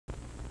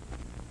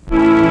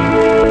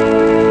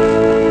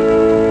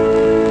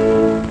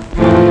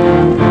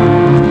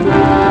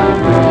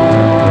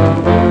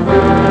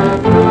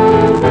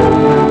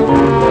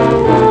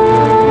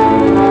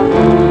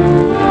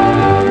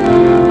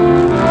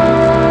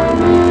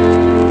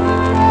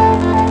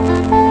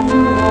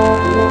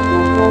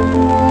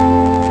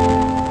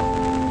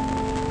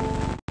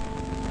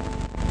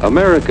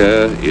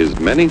America is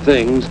many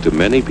things to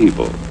many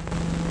people.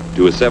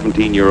 To a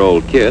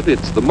 17-year-old kid,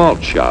 it's the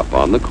malt shop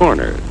on the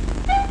corner.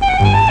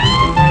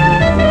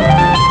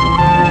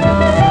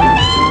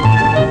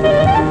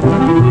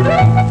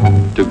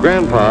 To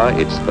Grandpa,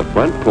 it's the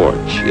front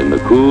porch in the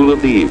cool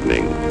of the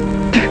evening.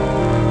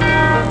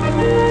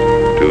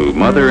 To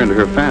Mother and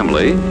her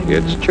family,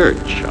 it's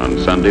church on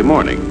Sunday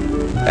morning.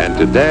 And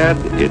to Dad,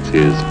 it's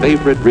his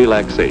favorite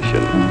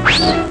relaxation.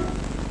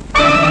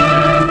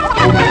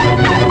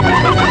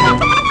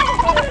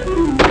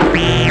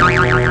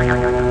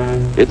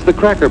 It's the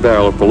Cracker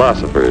Barrel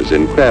philosophers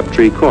in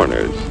Crabtree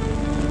Corners.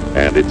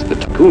 And it's the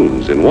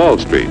tycoons in Wall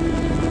Street.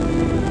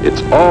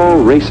 It's all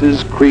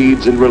races,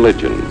 creeds, and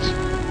religions.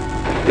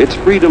 It's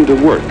freedom to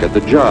work at the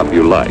job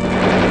you like.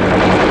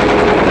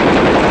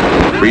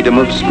 Freedom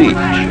of speech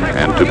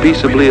and to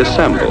peaceably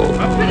assemble.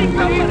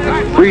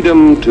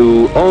 Freedom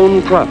to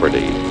own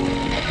property.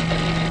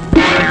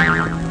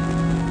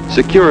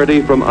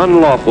 Security from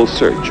unlawful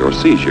search or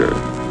seizure.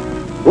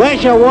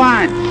 Where's your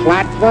warrant,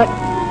 Flatfoot?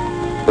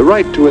 The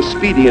right to a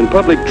speedy and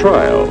public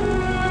trial.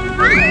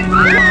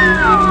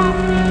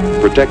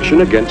 Protection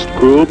against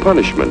cruel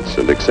punishments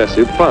and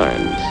excessive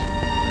fines.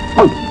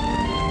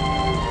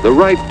 The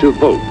right to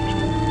vote.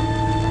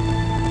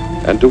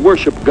 And to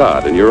worship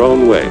God in your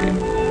own way.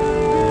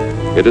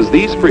 It is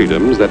these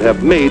freedoms that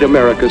have made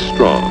America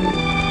strong.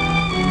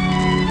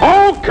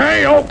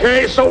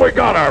 Okay, so we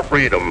got our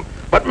freedom.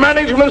 But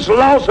management's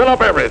lousing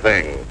up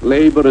everything.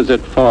 Labor is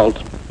at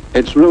fault.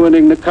 It's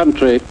ruining the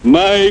country.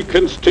 My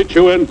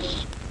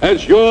constituents,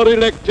 as your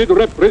elected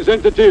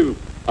representative,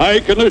 I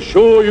can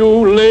assure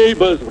you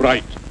Labor's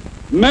right.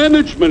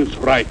 Management's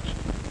right.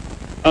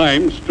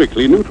 I'm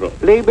strictly neutral.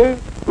 Labor,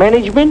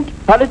 management,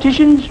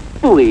 politicians,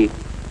 phooey.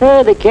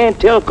 They can't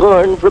tell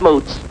corn from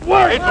oats.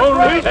 Work!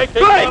 Take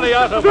the money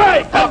out of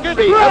Strike!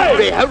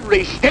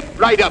 Hurry, step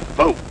right up,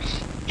 folks.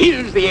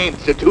 Here's the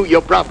answer to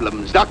your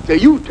problems. Dr.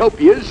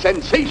 Utopia's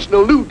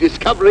sensational new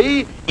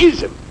discovery,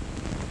 ism.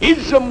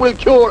 Ism will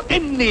cure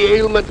any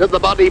ailment of the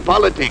body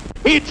politic.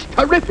 It's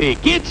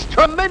terrific. It's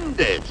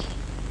tremendous.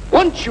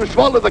 Once you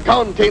swallow the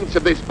contents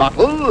of this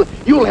bottle,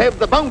 you'll have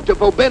the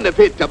bountiful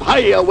benefit of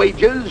higher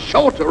wages,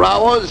 shorter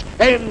hours,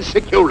 and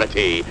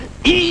security.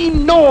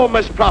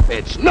 Enormous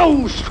profits,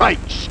 no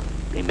strikes.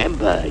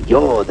 Remember,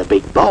 you're the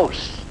big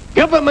boss.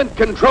 Government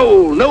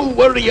control, no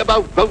worry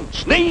about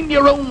votes. Name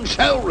your own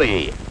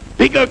salary.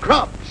 Bigger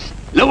crops,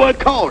 lower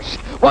costs.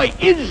 Why,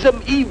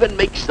 ism even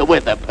makes the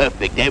weather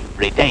perfect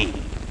every day.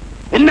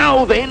 And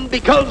now then,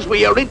 because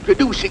we are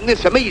introducing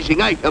this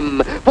amazing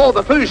item for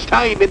the first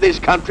time in this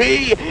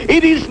country,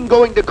 it isn't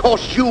going to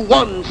cost you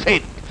 1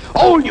 cent.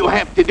 All you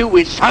have to do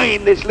is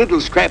sign this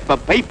little scrap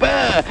of paper,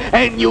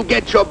 and you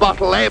get your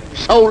bottle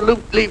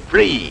absolutely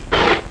free.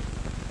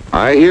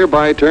 I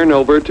hereby turn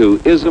over to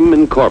Ism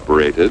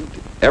Incorporated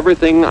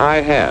everything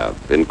I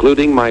have,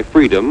 including my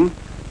freedom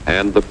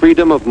and the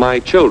freedom of my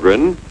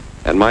children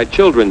and my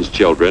children's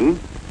children,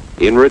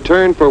 in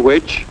return for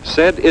which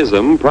said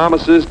ism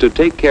promises to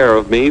take care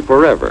of me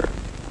forever.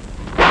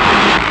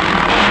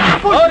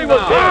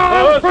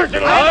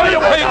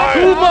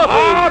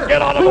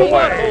 Get out of the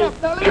way!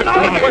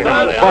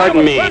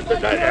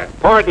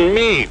 Pardon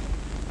me.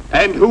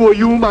 And who are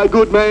you, my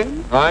good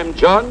man? I'm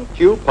John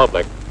Q.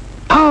 Public.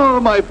 Ah,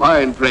 my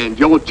fine friend,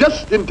 you're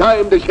just in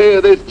time to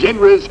share this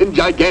generous and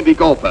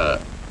gigantic offer.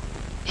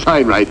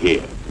 Sign right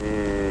here.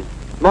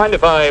 Mind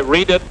if I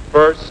read it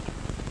first?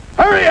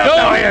 Hurry up,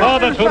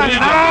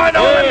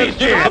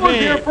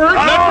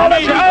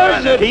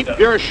 Keep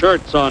your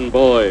shirts on,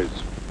 boys.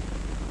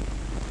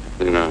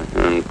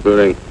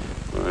 Including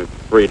my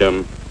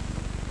freedom.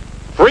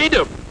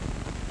 Freedom?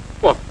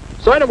 Well,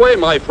 sign away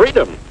my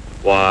freedom.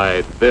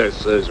 Why,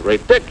 this is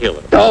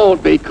ridiculous.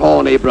 Don't be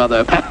corny,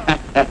 brother.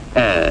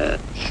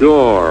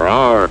 Sure,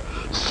 our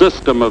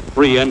system of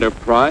free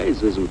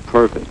enterprise isn't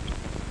perfect.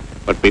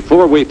 But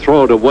before we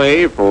throw it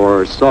away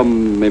for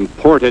some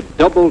imported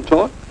double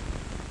talk,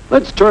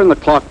 let's turn the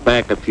clock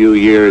back a few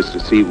years to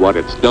see what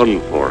it's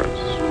done for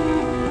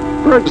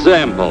us. For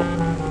example,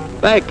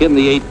 back in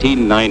the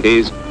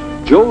 1890s,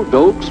 Joe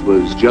Dokes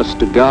was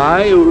just a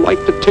guy who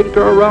liked to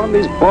tinker around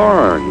his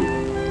barn.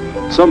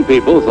 Some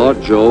people thought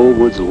Joe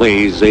was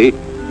lazy.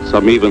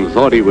 Some even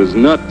thought he was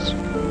nuts.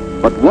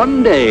 But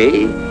one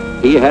day,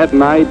 he had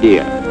an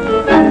idea.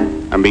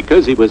 And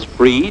because he was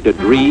free to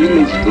dream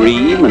his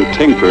dream and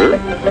tinker,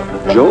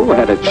 Joe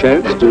had a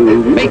chance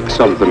to make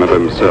something of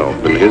himself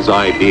and his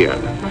idea.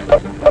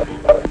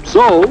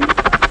 So,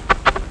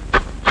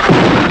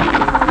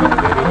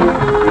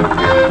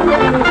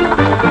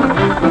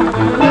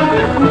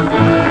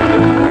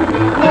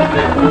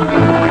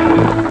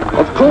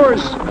 of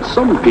course,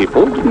 some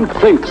people didn't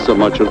think so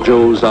much of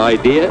Joe's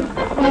idea.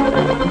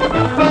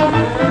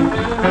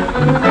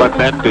 But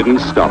that didn't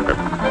stop him.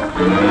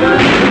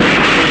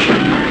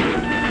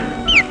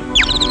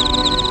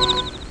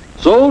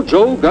 So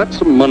Joe got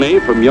some money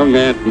from young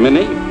Aunt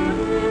Minnie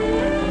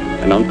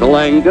and Uncle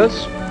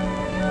Angus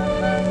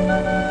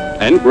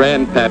and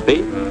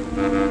Grandpappy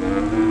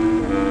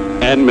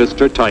and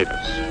Mr.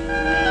 Titus.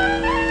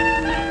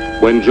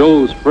 When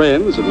Joe's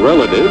friends and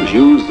relatives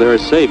used their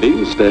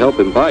savings to help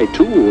him buy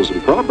tools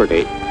and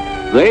property,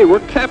 they were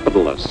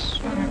capitalists.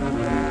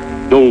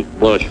 Don't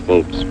blush,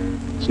 folks.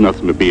 It's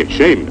nothing to be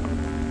ashamed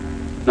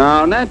of.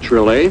 Now,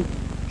 naturally,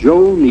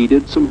 Joe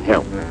needed some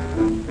help.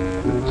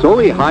 So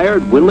he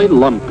hired Willie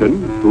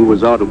Lumpkin, who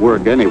was out of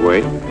work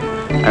anyway,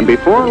 and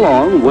before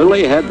long,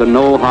 Willie had the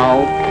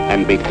know-how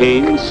and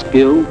became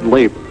skilled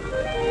labor.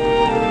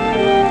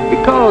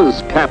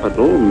 Because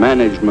capital,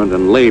 management,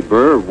 and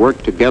labor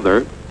worked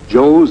together,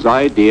 Joe's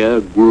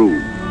idea grew.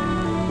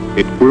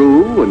 It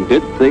grew and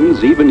did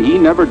things even he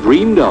never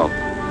dreamed of.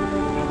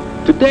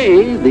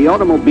 Today, the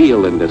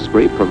automobile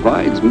industry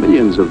provides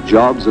millions of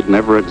jobs that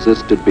never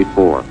existed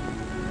before.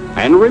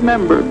 And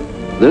remember,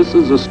 this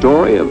is a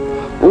story of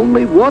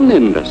only one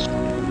industry.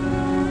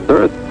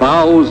 There are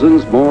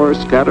thousands more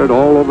scattered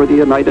all over the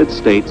United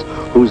States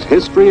whose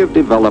history of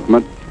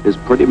development is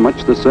pretty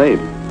much the same.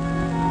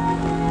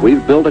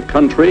 We've built a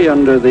country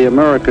under the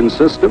American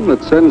system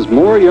that sends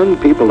more young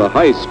people to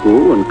high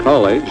school and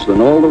college than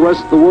all the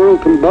rest of the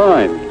world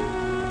combined.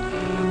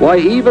 Why,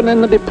 even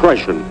in the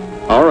Depression,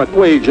 our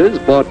wages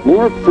bought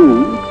more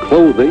food,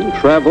 clothing,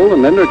 travel,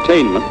 and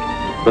entertainment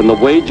than the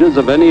wages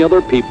of any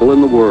other people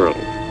in the world.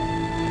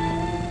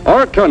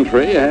 Our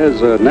country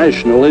has a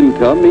national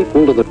income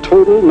equal to the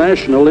total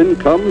national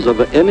incomes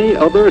of any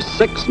other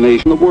 6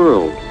 nations in the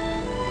world.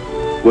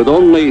 With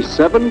only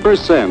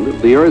 7%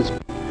 of the Earth's,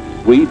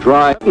 we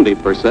drive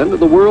 70% of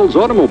the world's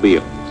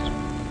automobiles.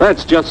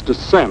 That's just a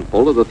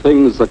sample of the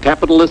things the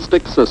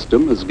capitalistic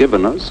system has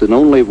given us in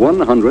only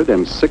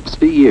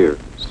 160 years.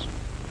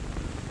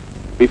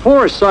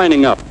 Before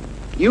signing up,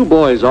 you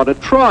boys ought to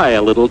try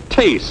a little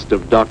taste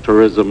of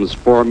Dr. Ism's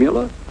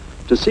formula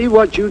to see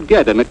what you'd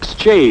get in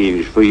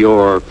exchange for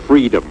your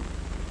freedom.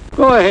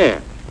 Go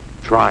ahead,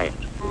 try it.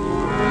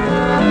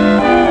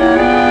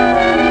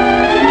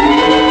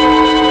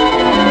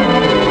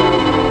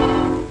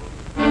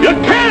 You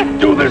can't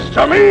do this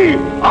to me!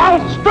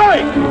 I'll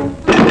strike!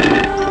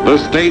 The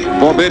state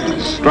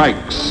forbids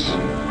strikes.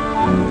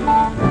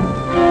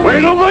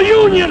 Wait till the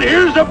union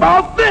hears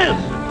about this!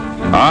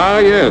 Ah,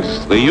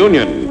 yes, the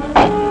Union.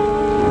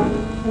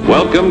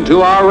 Welcome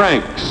to our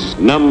ranks,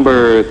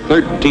 number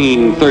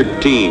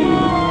 1313.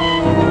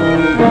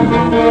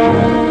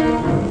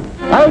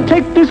 I'll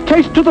take this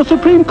case to the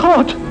Supreme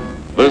Court.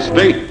 The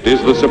state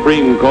is the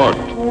Supreme Court.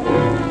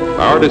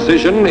 Our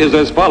decision is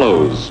as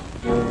follows.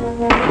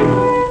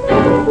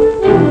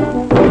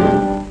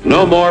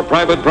 No more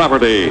private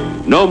property.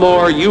 No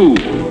more you.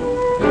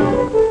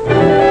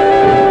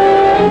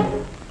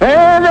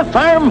 The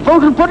farm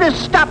vote will put a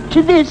stop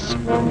to this.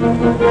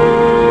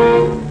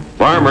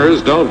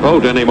 Farmers don't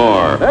vote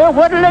anymore.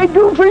 What'll they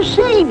do for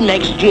seed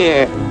next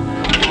year?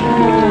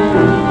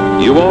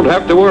 You won't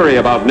have to worry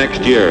about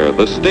next year.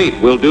 The state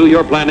will do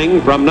your planning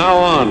from now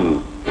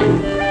on.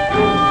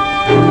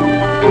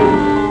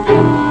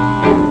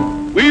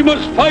 We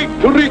must fight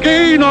to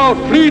regain our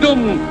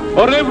freedom,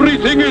 or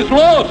everything is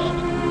lost.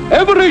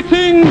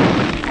 Everything!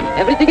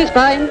 Everything is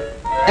fine.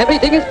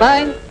 Everything is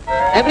fine.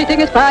 Everything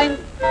is fine.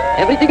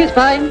 Everything is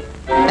fine.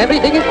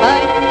 Everything is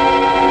fine.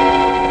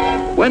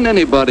 When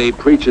anybody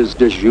preaches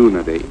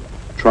disunity,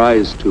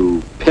 tries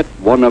to pit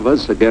one of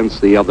us against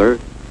the other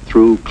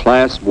through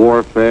class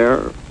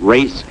warfare,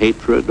 race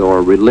hatred,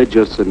 or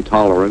religious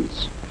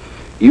intolerance,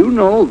 you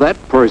know that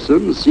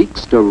person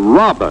seeks to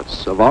rob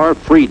us of our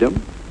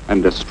freedom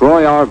and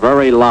destroy our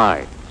very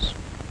lives.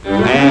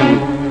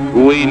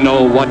 And we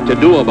know what to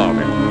do about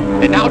it.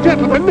 And now,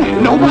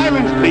 gentlemen, no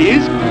violence,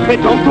 please.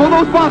 And don't throw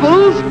those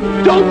bottles.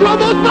 Don't throw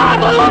those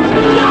bottles.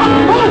 No!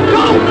 Oh,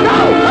 no!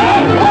 No!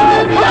 Hey!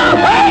 Oh,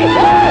 hey!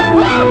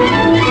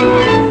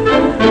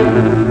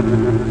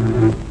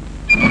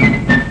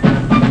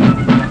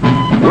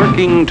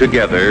 Working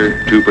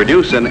together to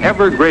produce an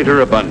ever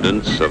greater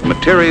abundance of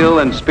material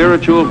and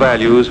spiritual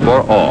values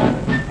for all.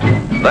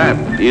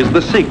 That is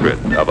the secret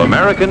of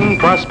American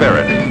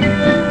prosperity.